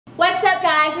What's up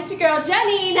guys, it's your girl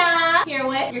Janina, here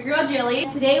with your girl Jilly.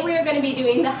 Today we are going to be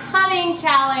doing the humming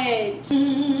challenge.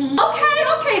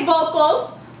 Okay, vocals,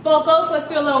 let's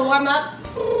do a little warm up.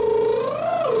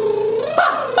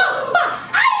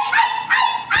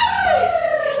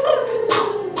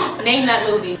 Name that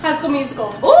movie. High School Musical.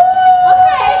 Ooh!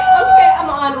 Okay, I'm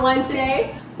on one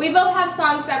today. We both have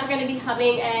songs that we're going to be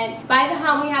humming, and by the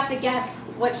hum we have to guess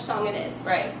which song it is.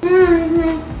 Right.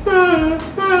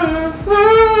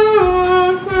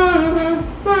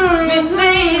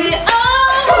 Baby,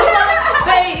 oh,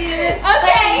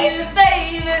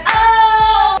 baby,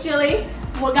 oh. Jilly,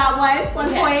 we got one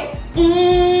Okay. point.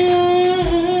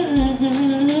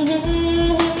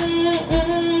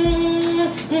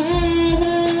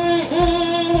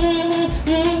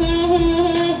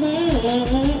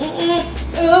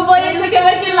 Ooh, boy, you took it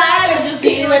what you like. But you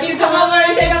see when you come over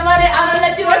and take up on it, I'm gonna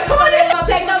let you work on it.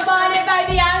 Check Up On It by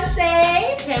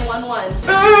Beyonce. Okay, 1-1.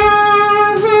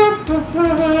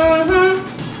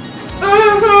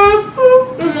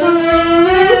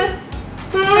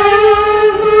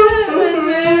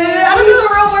 I don't know the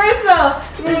real words though.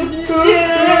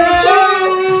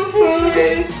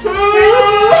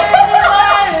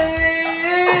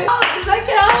 Does that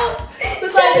count?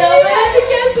 Does that You have to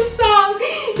guess the song.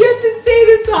 You have to say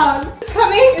the song. It's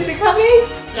coming? Is it coming?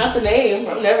 Not the name.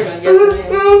 I'm never gonna guess the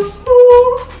name.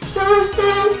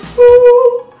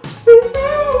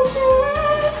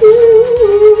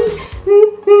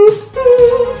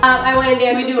 I want to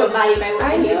dance We with do it. somebody by I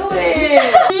Whitney knew Houston. it.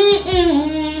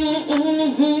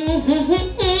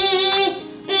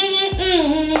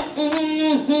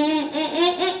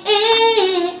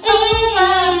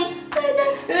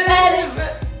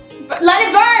 Let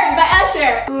It Burn by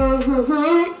Usher.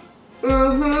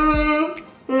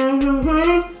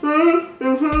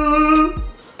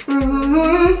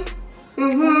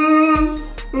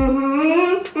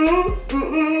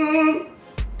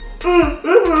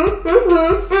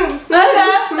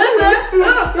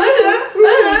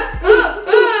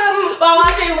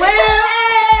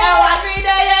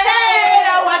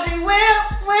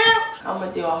 I'm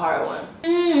gonna do a hard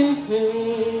one.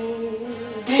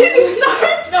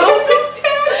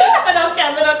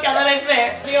 No, that ain't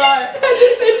fair. You are.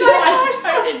 It's what I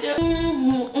started to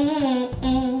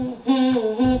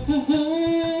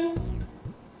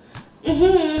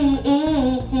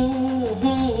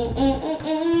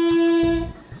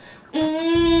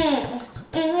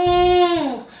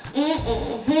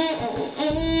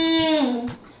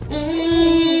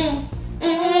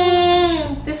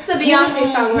This is a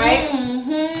Beyonce song, right?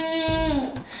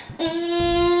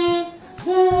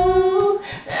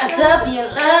 After your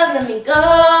love, let me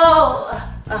go.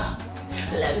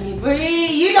 Let me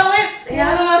breathe. You know it's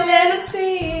out of my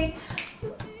fantasy.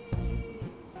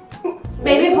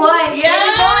 Baby boy. Yeah.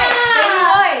 Baby boy.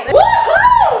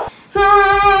 Woohoo!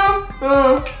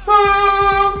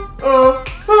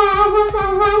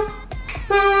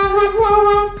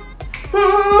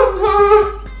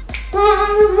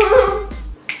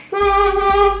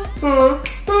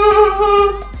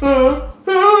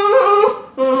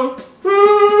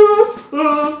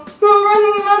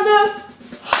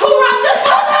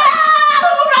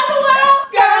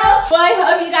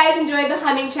 Enjoyed the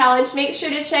humming challenge. Make sure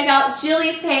to check out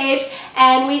Jilly's page,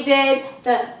 and we did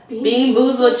the Bean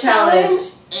Boozled challenge.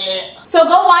 So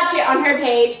go watch it on her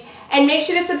page, and make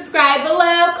sure to subscribe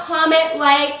below, comment,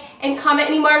 like, and comment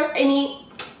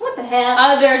what the hell?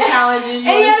 Other challenges.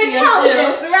 Any other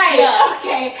challenges, right? Yeah.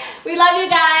 Okay. We love you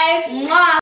guys. Mwah.